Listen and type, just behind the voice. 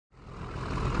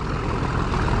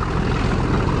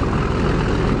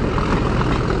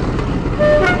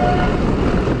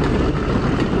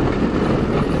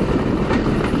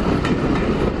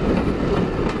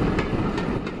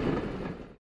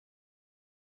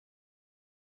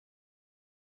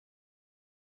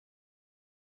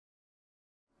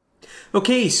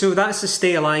Okay, so that's the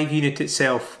Stay Alive unit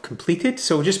itself completed.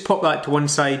 So we'll just pop that to one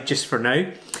side just for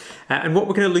now. And what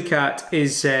we're going to look at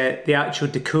is the actual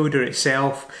decoder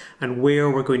itself and where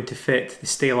we're going to fit the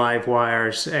Stay Alive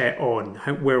wires on,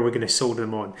 where we're going to solder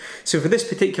them on. So for this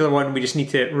particular one, we just need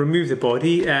to remove the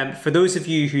body. For those of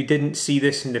you who didn't see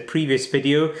this in the previous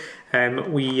video,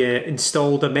 we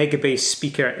installed a Megabase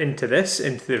speaker into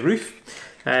the roof.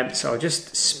 So I'll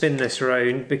just spin this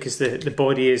around because the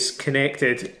body is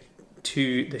connected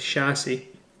to the chassis.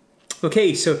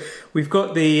 Okay, so we've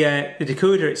got the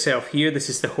decoder itself here. This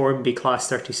is the Hornby Class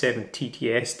 37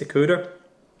 TTS decoder.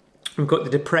 We've got the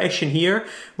depression here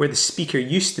where the speaker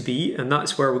used to be, and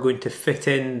that's where we're going to fit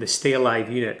in the Stay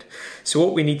Alive unit. So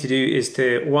what we need to do is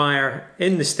to wire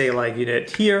in the Stay Alive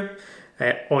unit here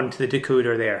onto the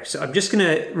decoder there. So I'm just going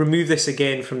to remove this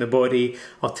again from the body.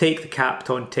 I'll take the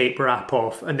Kapton tape wrap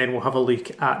off, and then we'll have a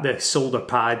look at the solder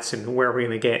pads and where we're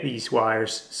going to get these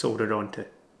wires soldered onto.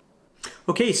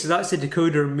 Okay, so that's the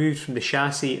decoder removed from the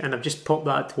chassis, and I've just popped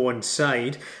that to one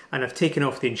side, and I've taken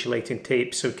off the insulating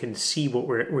tape so we can see what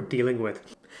we're dealing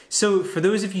with. So for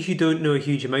those of you who don't know a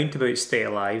huge amount about Stay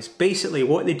Alives, basically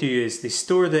what they do is they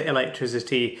store the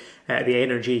electricity, the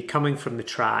energy coming from the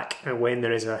track, and when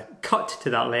there is a cut to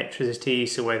that electricity,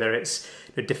 so whether it's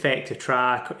a defective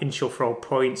track, initial fault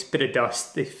points, bit of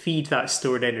dust, they feed that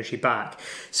stored energy back.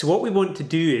 So what we want to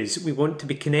do is we want to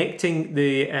be connecting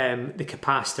the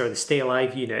capacitor, the Stay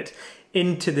Alive unit,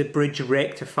 into the bridge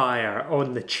rectifier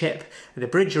on the chip. And the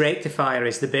bridge rectifier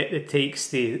is the bit that takes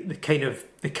the kind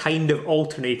of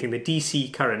alternating the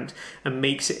DC current and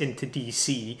makes it into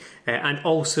DC, and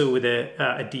also with a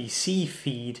DC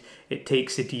feed it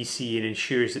takes a DC and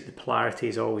ensures that the polarity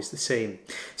is always the same.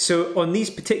 So on these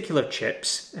particular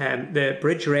chips, the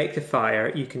bridge rectifier,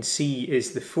 you can see,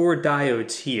 is the 4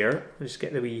 diodes here. I'll just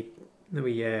get the wee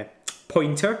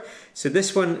pointer. So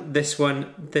this one, this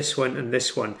one, this one, and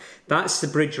this one. That's the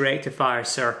bridge rectifier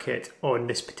circuit on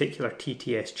this particular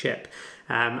TTS chip.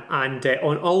 And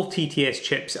on all TTS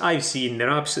chips I've seen, they're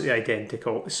absolutely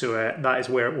identical, so that is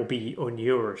where it will be on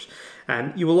yours.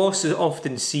 You will also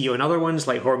often see on other ones,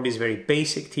 like Hornby's very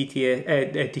basic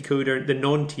TTS decoder, the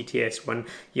non-TTS one,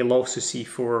 you'll also see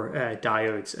 4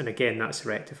 diodes, and again that's a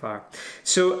rectifier.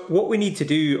 So what we need to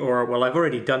do, or well, I've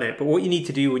already done it, but what you need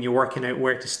to do when you're working out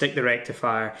where to stick the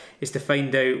rectifier is to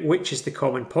find out which is the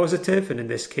common positive, and in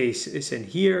this case it's in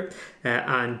here,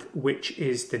 and which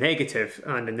is the negative,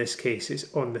 and in this case it's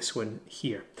on this one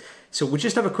here. So we'll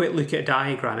just have a quick look at a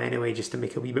diagram anyway, just to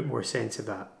make a wee bit more sense of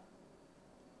that.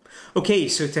 Okay,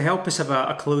 so to help us have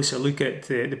a closer look at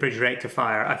the bridge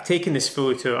rectifier, I've taken this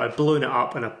photo, I've blown it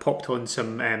up, and I've popped on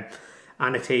some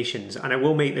annotations, and I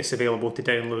will make this available to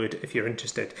download if you're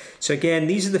interested. So again,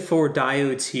 these are the 4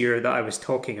 diodes here that I was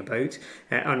talking about,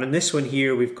 and on this one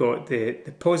here we've got the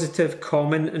positive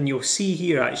common, and you'll see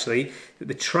here actually that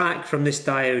the track from this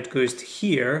diode goes to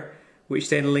here, which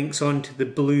then links on to the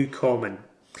blue common.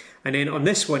 And then on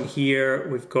this one here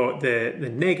we've got the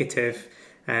negative,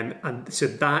 and so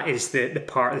that is the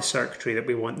part of the circuitry that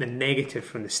we want the negative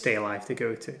from the Stay Alive to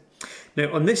go to.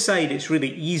 Now on this side it's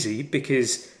really easy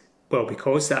because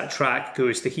that track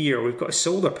goes to here, we've got a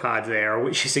solder pad there,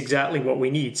 which is exactly what we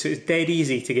need. So it's dead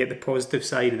easy to get the positive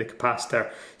side of the capacitor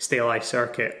Stay Alive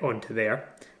circuit onto there.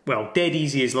 Well, dead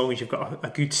easy as long as you've got a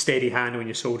good steady hand when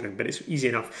you're soldering, but it's easy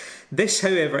enough. This,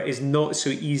 however, is not so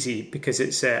easy because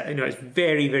it's it's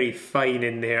very, very fine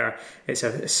in there. It's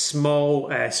a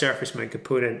small surface mount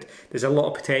component. There's a lot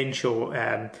of potential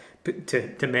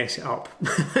to mess it up.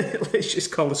 Let's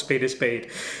just call a spade a spade.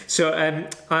 So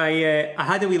I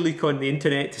had a wee look on the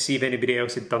internet to see if anybody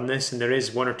else had done this, and there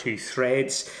is 1 or 2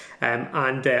 threads.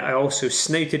 And I also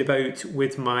snouted about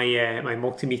with my my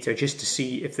multimeter just to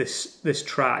see if this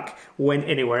track went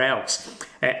anywhere else,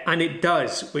 and it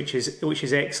does, which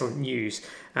is excellent news.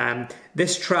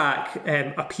 This track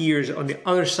appears on the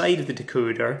other side of the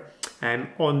decoder,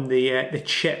 on the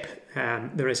chip.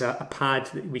 There is a pad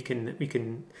that we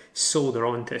can solder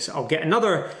onto. So I'll get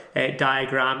another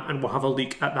diagram and we'll have a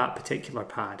look at that particular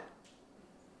pad.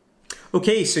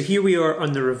 Okay, so here we are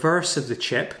on the reverse of the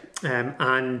chip, and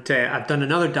I've done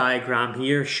another diagram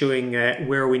here showing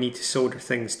where we need to solder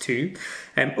things to.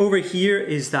 Over here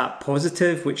is that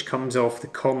positive, which comes off the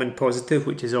common positive,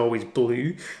 which is always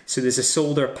blue. So there's a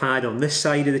solder pad on this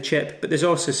side of the chip, but there's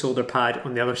also a solder pad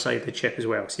on the other side of the chip as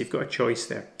well, so you've got a choice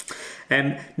there.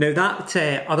 Now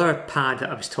that other pad that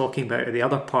I was talking about, or the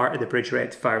other part of the bridge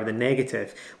rectifier with the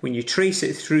negative, when you trace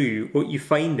it through, what you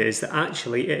find is that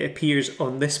actually it appears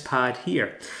on this pad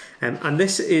here. And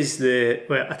this is the,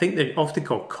 well, I think they're often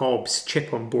called Cobb's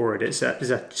chip on board. There's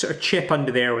a sort of chip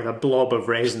under there with a blob of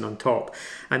resin on top.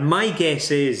 And my guess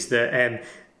is that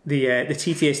the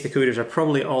TTS decoders are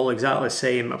probably all exactly the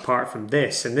same apart from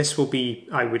this, and this will be,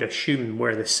 I would assume,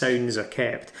 where the sounds are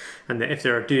kept, and that if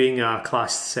they're doing a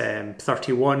class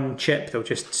 31 chip, they'll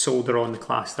just solder on the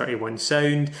class 31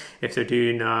 sound. If they're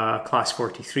doing a class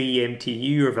 43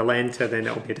 MTU or Valenta, then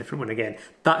it'll be a different one again.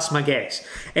 That's my guess.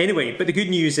 Anyway, but the good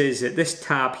news is that this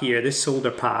tab here, this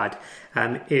solder pad,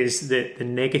 is the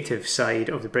negative side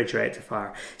of the bridge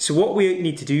rectifier. So what we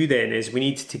need to do then is we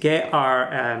need to get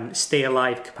our stay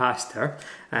alive capacitor,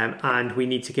 and we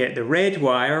need to get the red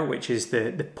wire, which is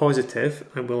the positive,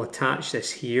 and we'll attach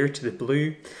this here to the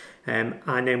blue,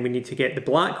 and then we need to get the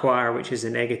black wire, which is the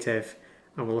negative,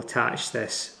 and we'll attach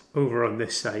this over on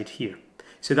this side here.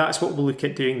 So that's what we'll look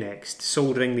at doing next,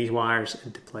 soldering these wires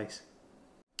into place.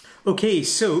 Okay,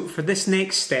 so for this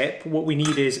next step, what we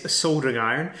need is a soldering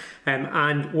iron,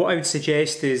 and what I would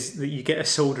suggest is that you get a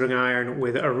soldering iron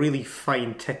with a really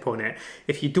fine tip on it.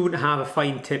 If you don't have a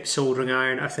fine tip soldering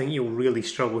iron, I think you'll really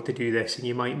struggle to do this and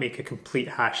you might make a complete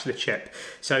hash of the chip.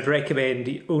 So I'd recommend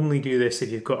you only do this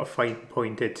if you've got a fine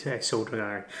pointed soldering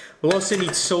iron. We'll also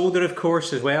need solder, of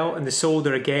course, as well, and the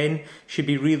solder again should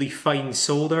be really fine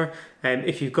solder.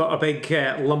 If you've got a big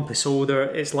lump of solder,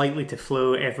 it's likely to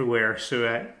flow everywhere,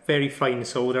 so very fine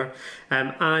solder.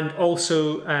 And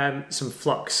also some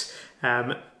flux.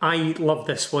 I love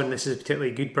this one. This is a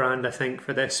particularly good brand, I think,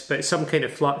 for this, but some kind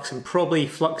of flux, and probably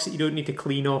flux that you don't need to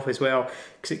clean off as well,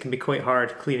 because it can be quite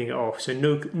hard cleaning it off, so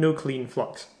no clean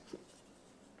flux.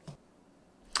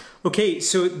 Okay,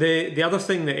 so the other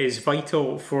thing that is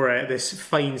vital for this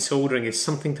fine soldering is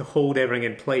something to hold everything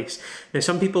in place. Now,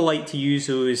 some people like to use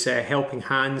those helping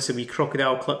hands, the wee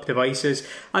crocodile clip devices.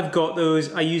 I've got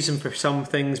those, I use them for some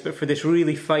things, but for this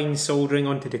really fine soldering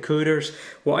onto decoders,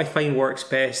 what I find works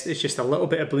best is just a little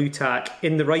bit of blue tack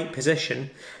in the right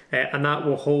position, and that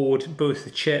will hold both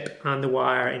the chip and the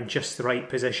wire in just the right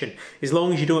position. As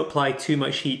long as you don't apply too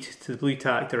much heat to the blue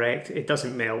tack direct, it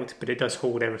doesn't melt, but it does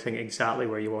hold everything exactly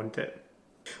where you want it.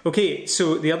 Okay,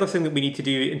 so the other thing that we need to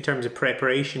do in terms of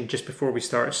preparation just before we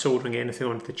start soldering anything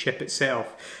onto the chip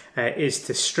itself is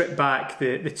to strip back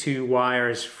the two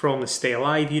wires from the stay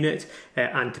alive unit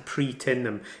and to pre-tin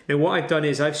them. Now what I've done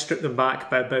is I've stripped them back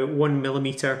by about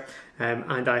 1mm,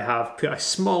 and I have put a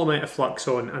small amount of flux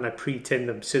on and I pre-tin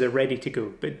them so they're ready to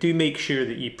go. But do make sure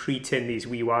that you pre-tin these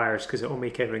wee wires because it will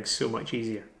make everything so much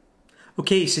easier.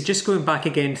 Okay, so just going back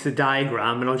again to the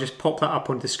diagram, and I'll just pop that up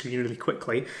onto the screen really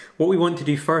quickly. What we want to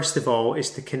do first of all is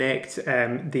to connect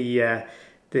the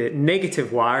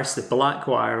negative wires, the black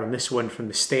wire on this one from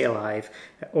the stay alive,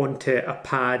 onto a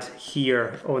pad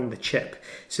here on the chip.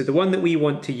 So the one that we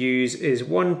want to use is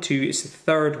 1, 2, it's the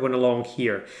third one along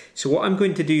here. So what I'm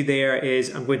going to do there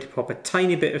is I'm going to pop a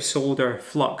tiny bit of solder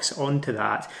flux onto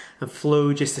that and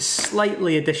flow just a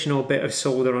slightly additional bit of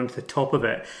solder onto the top of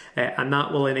it, and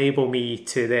that will enable me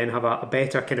to then have a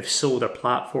better kind of solder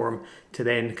platform to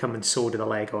then come and solder the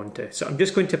leg onto. So I'm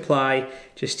just going to apply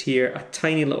just here a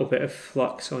tiny little bit of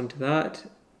flux onto that.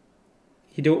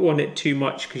 You don't want it too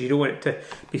much because you don't want it to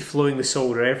be flowing the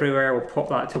solder everywhere. We'll pop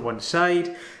that to one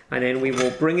side, and then we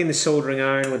will bring in the soldering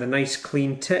iron with a nice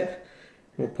clean tip.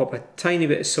 We'll pop a tiny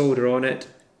bit of solder on it,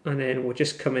 and then we'll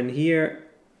just come in here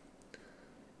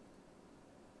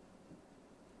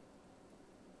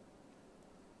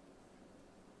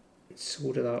and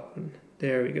solder that one.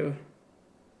 There we go.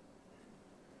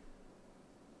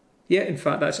 Yeah, in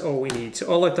fact, that's all we need. So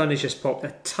all I've done is just popped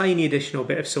a tiny additional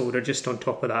bit of solder just on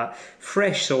top of that,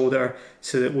 fresh solder,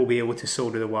 so that we'll be able to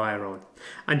solder the wire on.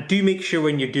 And do make sure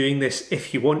when you're doing this,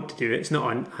 if you want to do it, it's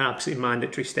not an absolutely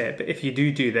mandatory step, but if you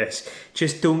do this,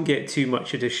 just don't get too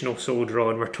much additional solder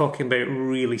on. We're talking about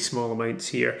really small amounts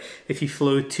here. If you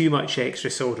flow too much extra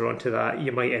solder onto that,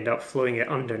 you might end up flowing it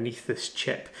underneath this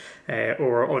chip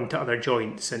or onto other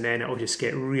joints, and then it'll just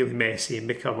get really messy and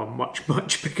become a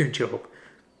much bigger job.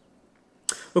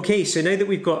 Okay, so now that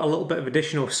we've got a little bit of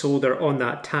additional solder on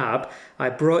that tab, I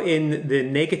brought in the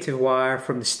negative wire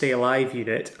from the stay alive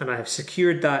unit and I have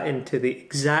secured that into the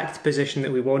exact position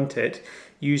that we want it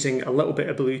using a little bit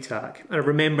of blue tack. And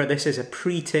remember, this is a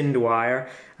pre-tinned wire,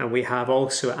 and we have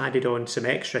also added on some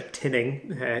extra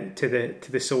tinning to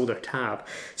the solder tab.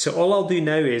 So all I'll do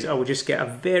now is I will just get a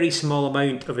very small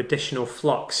amount of additional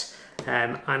flux,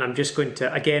 and I'm just going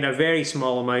to, again, a very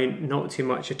small amount, not too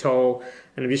much at all,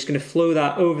 and I'm just going to flow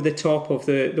that over the top of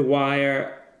the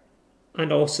wire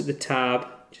and also the tab,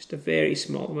 just a very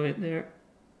small amount there.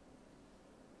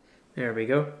 There we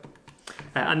go.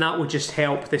 and that will just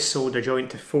help this solder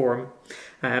joint to form.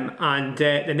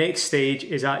 The next stage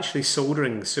is actually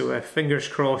soldering, so fingers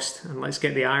crossed, and let's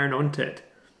get the iron onto it.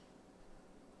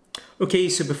 Okay,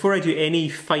 so before I do any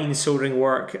fine soldering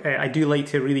work, I do like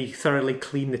to really thoroughly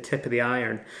clean the tip of the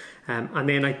iron. And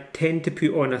then I tend to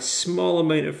put on a small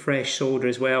amount of fresh solder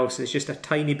as well, so it's just a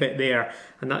tiny bit there,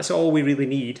 and that's all we really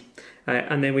need.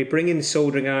 And then we bring in the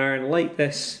soldering iron like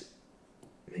this.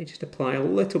 Let me just apply a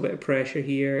little bit of pressure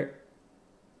here,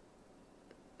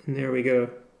 and there we go.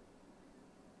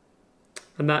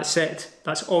 And that's it.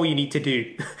 That's all you need to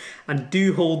do. And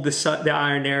do hold the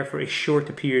iron there for as short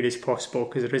a period as possible,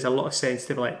 because there is a lot of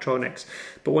sensitive electronics.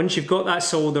 But once you've got that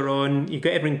solder on, you've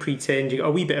got everything pre-tinned, you've got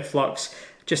a wee bit of flux,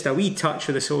 just a wee touch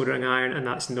with the soldering iron, and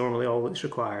that's normally all that's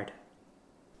required.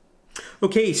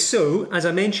 Okay, so as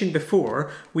I mentioned before,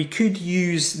 we could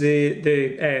use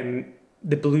the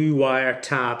blue wire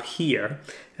tab here,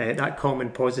 that common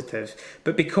positive,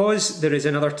 but because there is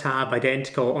another tab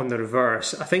identical on the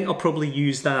reverse, I think I'll probably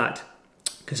use that,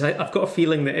 because I've got a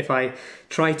feeling that if I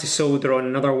try to solder on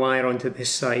another wire onto this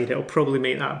side, it'll probably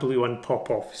make that blue one pop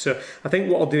off. So I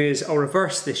think what I'll do is I'll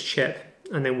reverse this chip,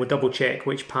 and then we'll double check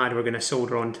which pad we're going to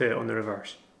solder onto on the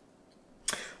reverse.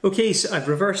 Okay, so I've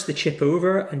reversed the chip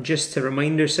over, and just to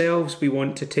remind ourselves, we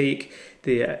want to take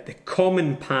the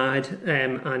common pad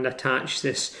and attach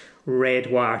this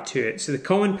red wire to it. So the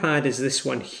common pad is this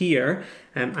one here,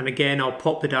 and again I'll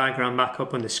pop the diagram back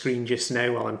up on the screen just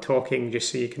now while I'm talking,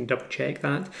 just so you can double check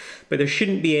that. But there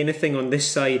shouldn't be anything on this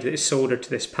side that is soldered to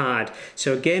this pad.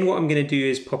 So again, what I'm going to do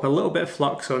is pop a little bit of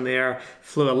flux on there,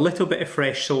 flow a little bit of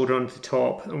fresh solder onto the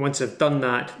top, and once I've done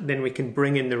that, then we can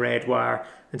bring in the red wire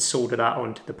and solder that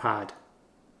onto the pad.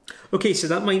 Okay, so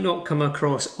that might not come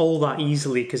across all that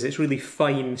easily because it's really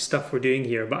fine stuff we're doing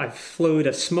here, but I've flowed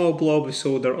a small blob of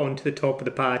solder onto the top of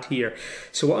the pad here.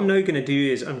 So what I'm now going to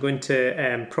do is I'm going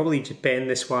to probably just bend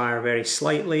this wire very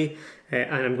slightly,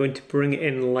 and I'm going to bring it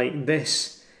in like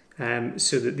this,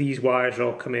 so that these wires are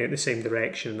all coming out the same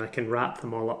direction, and I can wrap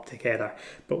them all up together.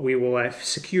 But we will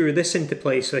secure this into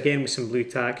place, so again with some blue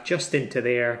tack just into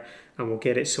there, and we'll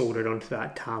get it soldered onto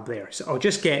that tab there. So I'll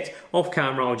just get, off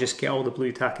camera, I'll just get all the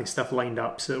blue tack and stuff lined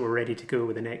up so that we're ready to go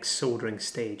with the next soldering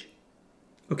stage.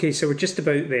 Okay, so we're just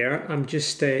about there. I'm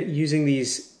just using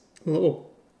these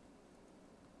little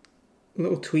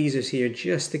tweezers here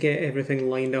just to get everything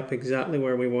lined up exactly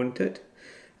where we want it.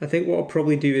 I think what I'll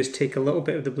probably do is take a little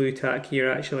bit of the blue tack here,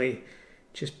 actually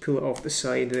just pull it off the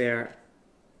side there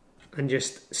and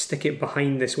just stick it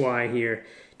behind this wire here,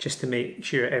 just to make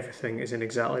sure everything is in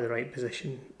exactly the right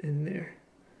position in there.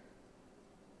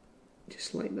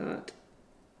 Just like that.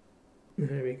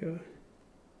 There we go.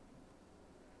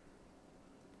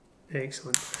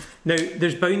 Excellent. Now,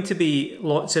 there's bound to be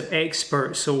lots of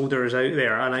expert solderers out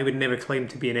there, and I would never claim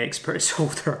to be an expert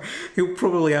solderer. You'll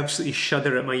probably absolutely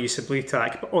shudder at my use of blue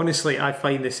tack, but honestly, I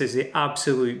find this is the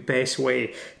absolute best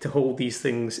way to hold these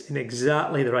things in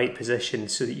exactly the right position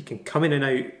so that you can come in and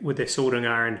out with the soldering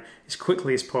iron as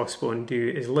quickly as possible and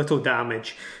do as little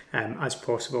damage as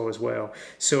possible as well.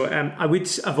 So I would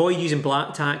avoid using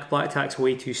black tack. Black tack's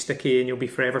way too sticky and you'll be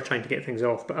forever trying to get things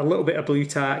off, but a little bit of blue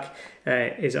tack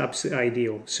is absolutely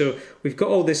ideal. So we've got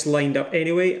all this lined up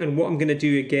anyway, and what I'm going to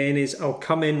do again is I'll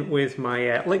come in with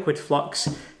my liquid flux,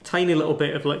 tiny little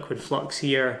bit of liquid flux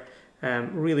here,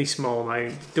 really small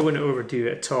amount, don't want to overdo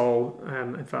it at all.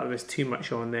 In fact, there's too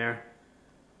much on there.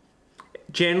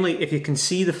 Generally, if you can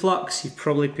see the flux, you've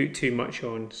probably put too much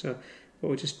on, so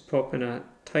we'll just pop in a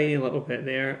tiny little bit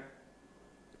there.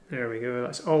 There we go,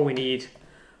 that's all we need.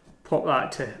 Pop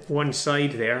that to one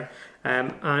side there.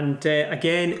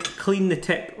 Again, clean the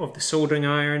tip of the soldering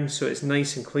iron so it's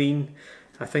nice and clean.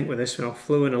 I think with this one I'll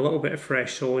flow in a little bit of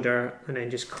fresh solder and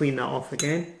then just clean that off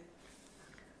again.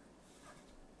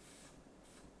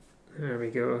 There we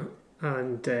go.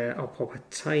 And I'll pop a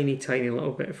tiny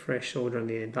little bit of fresh solder on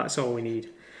the end. That's all we need.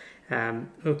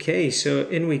 Okay, so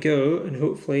in we go, and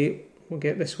hopefully we'll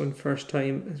get this one first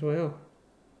time as well.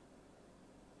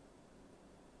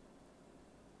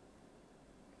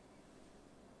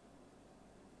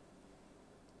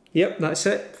 Yep, that's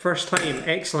it, first time,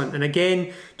 excellent. And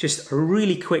again, just a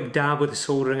really quick dab with the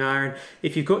soldering iron.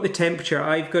 If you've got the temperature,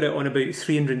 I've got it on about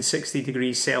 360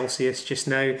 degrees Celsius just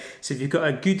now. So if you've got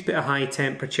a good bit of high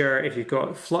temperature, if you've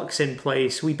got flux in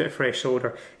place, wee bit of fresh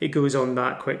solder, it goes on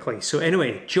that quickly. So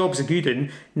anyway, job's a good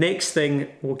one. Next thing,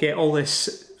 we'll get all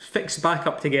this fixed back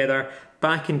up together,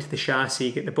 back into the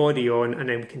chassis, get the body on, and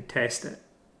then we can test it.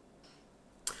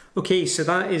 Okay, so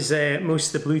that is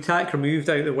most of the blue tack removed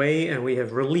out of the way, and we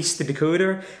have released the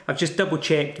decoder. I've just double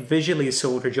checked visually the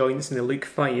solder joints and they look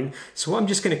fine. So what I'm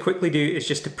just going to quickly do is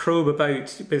just to probe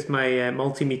about with my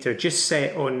multimeter just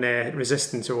set on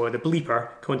resistance, or the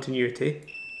bleeper continuity.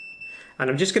 And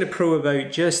I'm just going to probe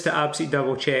about just to absolutely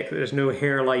double check that there's no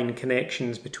hairline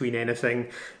connections between anything,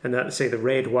 and that, say, the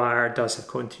red wire does have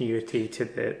continuity to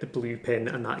the blue pin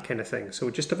and that kind of thing. So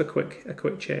we'll just have a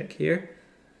quick check here.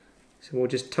 So we'll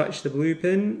just touch the blue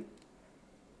pin.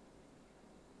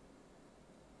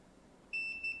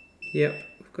 Yep,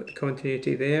 we've got the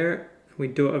continuity there. We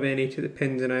don't have any to the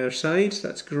pins on either side, so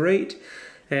that's great.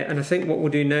 And I think what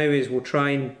we'll do now is we'll try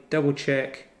and double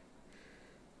check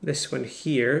this one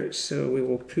here. So we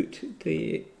will put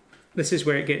this is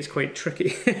where it gets quite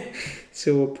tricky.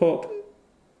 So we'll pop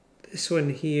this one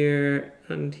here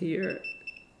and here.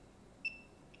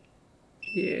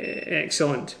 Yeah,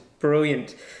 excellent.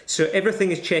 Brilliant. So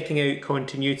everything is checking out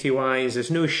continuity wise.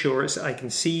 There's no shorts that I can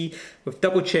see. We've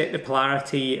double checked the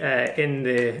polarity in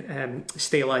the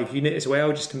Stay Alive unit as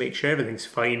well, just to make sure everything's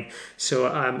fine. So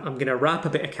I'm going to wrap a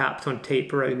bit of Kapton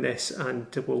tape around this, and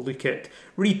we'll look at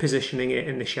repositioning it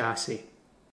in the chassis.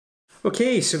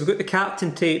 Okay, so we've got the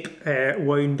Kapton tape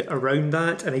wound around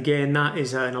that, and again that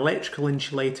is an electrical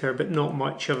insulator but not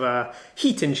much of a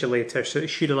heat insulator, so it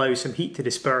should allow some heat to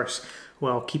disperse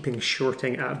while keeping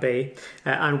shorting at bay.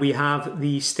 And we have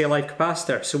the Stay Alive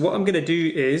capacitor. So what I'm going to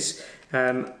do is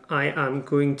I am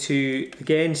going to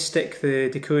again stick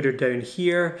the decoder down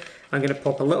here. I'm going to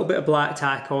pop a little bit of black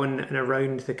tack on and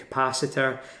around the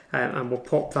capacitor, and we'll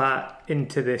pop that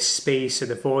into the space or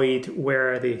the void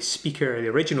where the speaker, the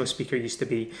original speaker, used to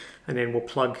be, and then we'll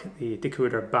plug the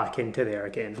decoder back into there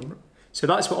again. So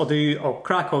that's what I'll do. I'll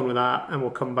crack on with that, and we'll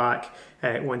come back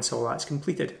once all that's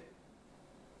completed.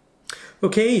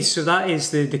 Okay, so that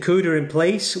is the decoder in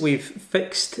place. We've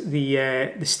fixed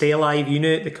the Stay Alive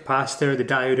unit, the capacitor, the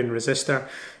diode and resistor.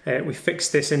 We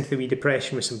fixed this into the wee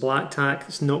depression with some black tack.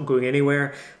 It's not going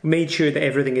anywhere. We made sure that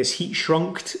everything is heat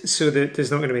shrunked so that there's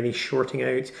not going to be any shorting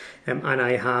out. And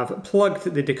I have plugged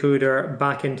the decoder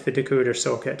back into the decoder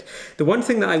socket. The one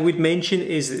thing that I would mention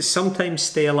is that sometimes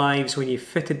Stay Alives, when you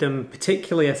fitted them,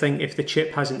 particularly I think if the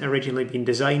chip hasn't originally been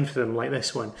designed for them like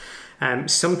this one,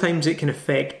 sometimes it can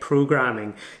affect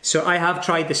programming. So I have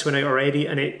tried this one out already,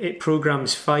 and it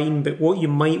programs fine, but what you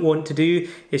might want to do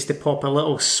is to pop a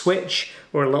little switch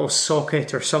or a little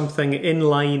socket or something in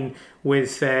line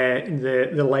with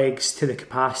the legs to the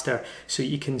capacitor, so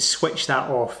you can switch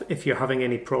that off if you're having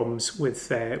any problems with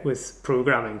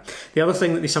programming. The other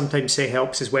thing that they sometimes say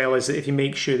helps as well is that if you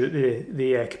make sure that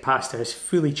the capacitor is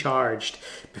fully charged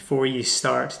before you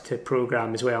start to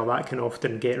program as well, that can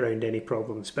often get around any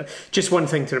problems. But just one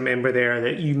thing to remember there,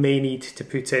 that you may need to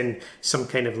put in some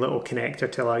kind of little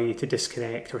connector to allow you to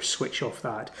disconnect or switch off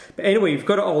that. But anyway, we've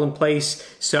got it all in place,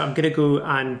 so I'm going to go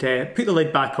and put the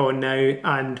lid back on now,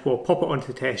 and we'll pop it onto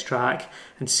the test track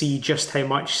and see just how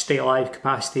much Stay Alive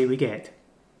capacity we get.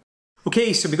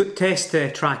 Okay, so we've got the test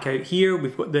track out here.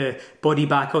 We've got the body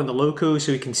back on the loco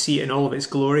so we can see it in all of its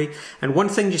glory. And one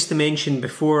thing just to mention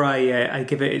before I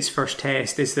give it its first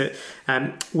test is that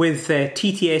with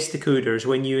TTS decoders,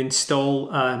 when you install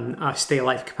a Stay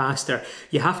Alive capacitor,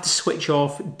 you have to switch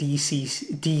off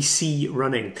DC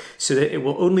running so that it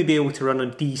will only be able to run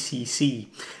on DCC.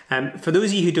 For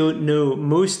those of you who don't know,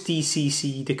 most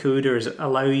DCC decoders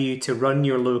allow you to run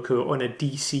your loco on a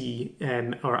DC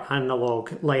or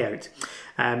analog layout.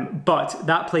 But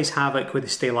that plays havoc with the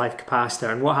Stay Alive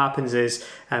capacitor, and what happens is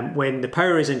when the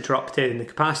power is interrupted and the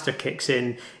capacitor kicks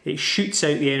in, it shoots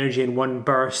out the energy in one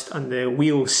burst and the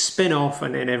wheels spin off,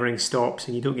 and then everything stops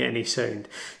and you don't get any sound.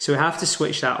 So we have to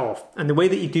switch that off, and the way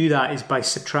that you do that is by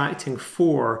subtracting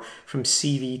 4 from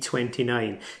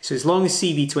CV29. So as long as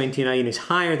CV29 is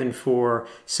higher than 4,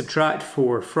 subtract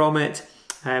 4 from it,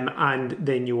 and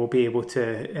then you will be able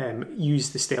to use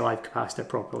the Stay Alive capacitor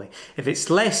properly. If it's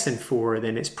less than 4,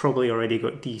 then it's probably already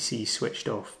got DC switched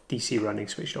off, DC running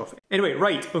switched off. Anyway,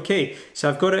 right, okay, so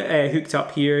I've got it hooked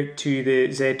up here to the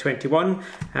Z21,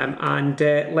 and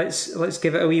let's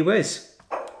give it a wee whiz.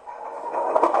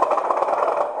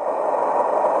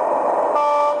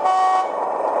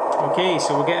 Okay,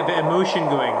 so we'll get a bit of motion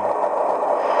going.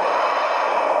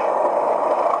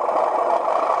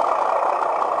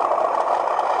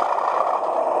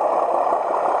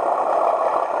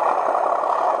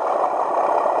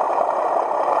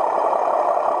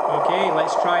 Okay,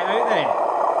 let's try it out then.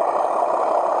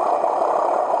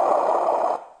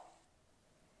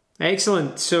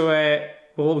 Excellent, so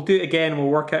we'll do it again, we'll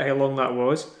work out how long that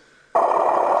was.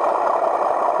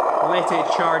 Let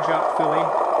it charge up fully.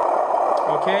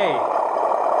 Okay,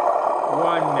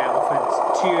 1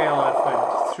 elephant, 2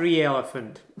 elephant, 3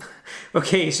 elephant.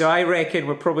 Okay, so I reckon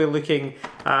we're probably looking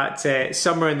at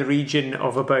somewhere in the region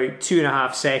of about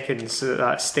 2.5 seconds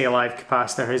that stay alive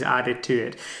capacitor has added to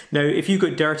it. Now, if you've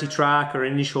got dirty track or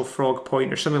initial frog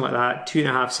point or something like that,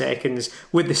 2.5 seconds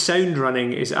with the sound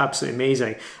running is absolutely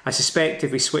amazing. I suspect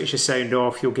if we switch the sound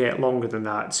off, you'll get longer than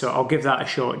that. So I'll give that a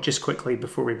shot just quickly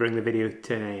before we bring the video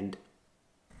to an end.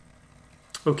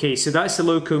 Okay, so that's the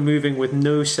loco moving with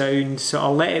no sound, so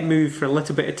I'll let it move for a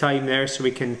little bit of time there so we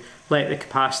can let the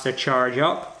capacitor charge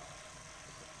up.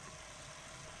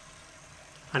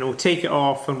 And we'll take it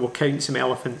off and we'll count some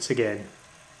elephants again.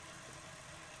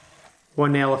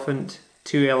 1 elephant,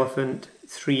 2 elephant,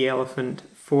 3 elephant,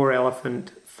 4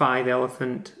 elephant, 5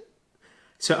 elephant.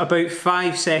 So about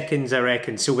 5 seconds I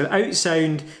reckon. So without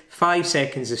sound, 5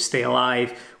 seconds of stay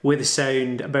alive. With the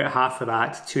sound, about half of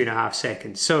that, 2.5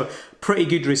 seconds. So pretty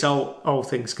good result, all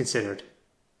things considered.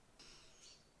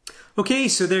 Okay,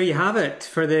 so there you have it.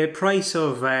 For the price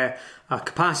of a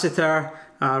capacitor,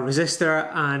 a resistor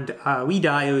and a wee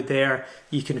diode there,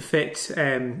 you can fit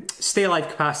stay alive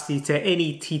capacity to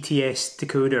any TTS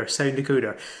decoder, sound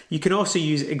decoder. You can also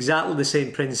use exactly the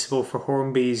same principle for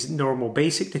Hornby's normal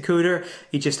basic decoder.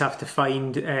 You just have to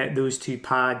find those two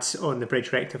pads on the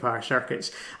bridge rectifier circuits.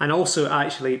 And also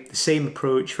actually the same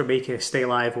approach for making a stay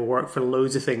alive will work for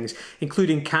loads of things,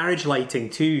 including carriage lighting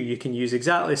too. You can use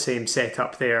exactly the same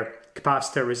setup there,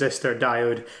 capacitor, resistor,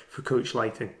 diode for coach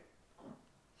lighting.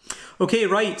 Okay,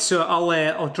 right, so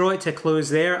I'll draw it to a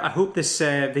close there. I hope this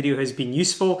video has been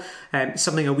useful,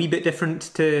 something a wee bit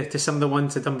different to some of the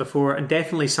ones I've done before, and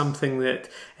definitely something that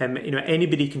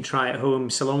anybody can try at home,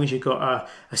 so long as you've got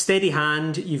a steady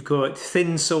hand, you've got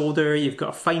thin solder, you've got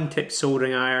a fine-tipped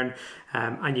soldering iron,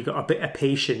 and you've got a bit of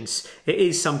patience. It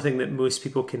is something that most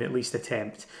people can at least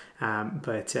attempt.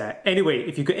 Anyway,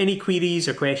 if you've got any queries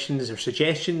or questions or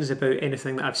suggestions about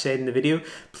anything that I've said in the video,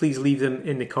 please leave them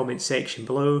in the comments section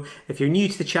below. If you're new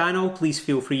to the channel, please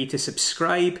feel free to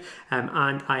subscribe, and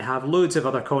I have loads of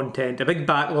other content, a big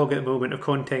backlog at the moment of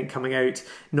content coming out,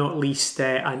 not least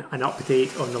an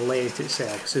update on the layout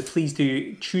itself. So please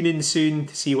do tune in soon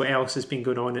to see what else has been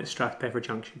going on at Strathpeffer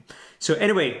Junction. So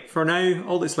anyway, for now,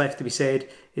 all that's left to be said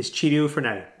is cheerio for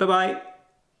now. Bye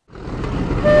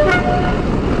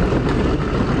bye.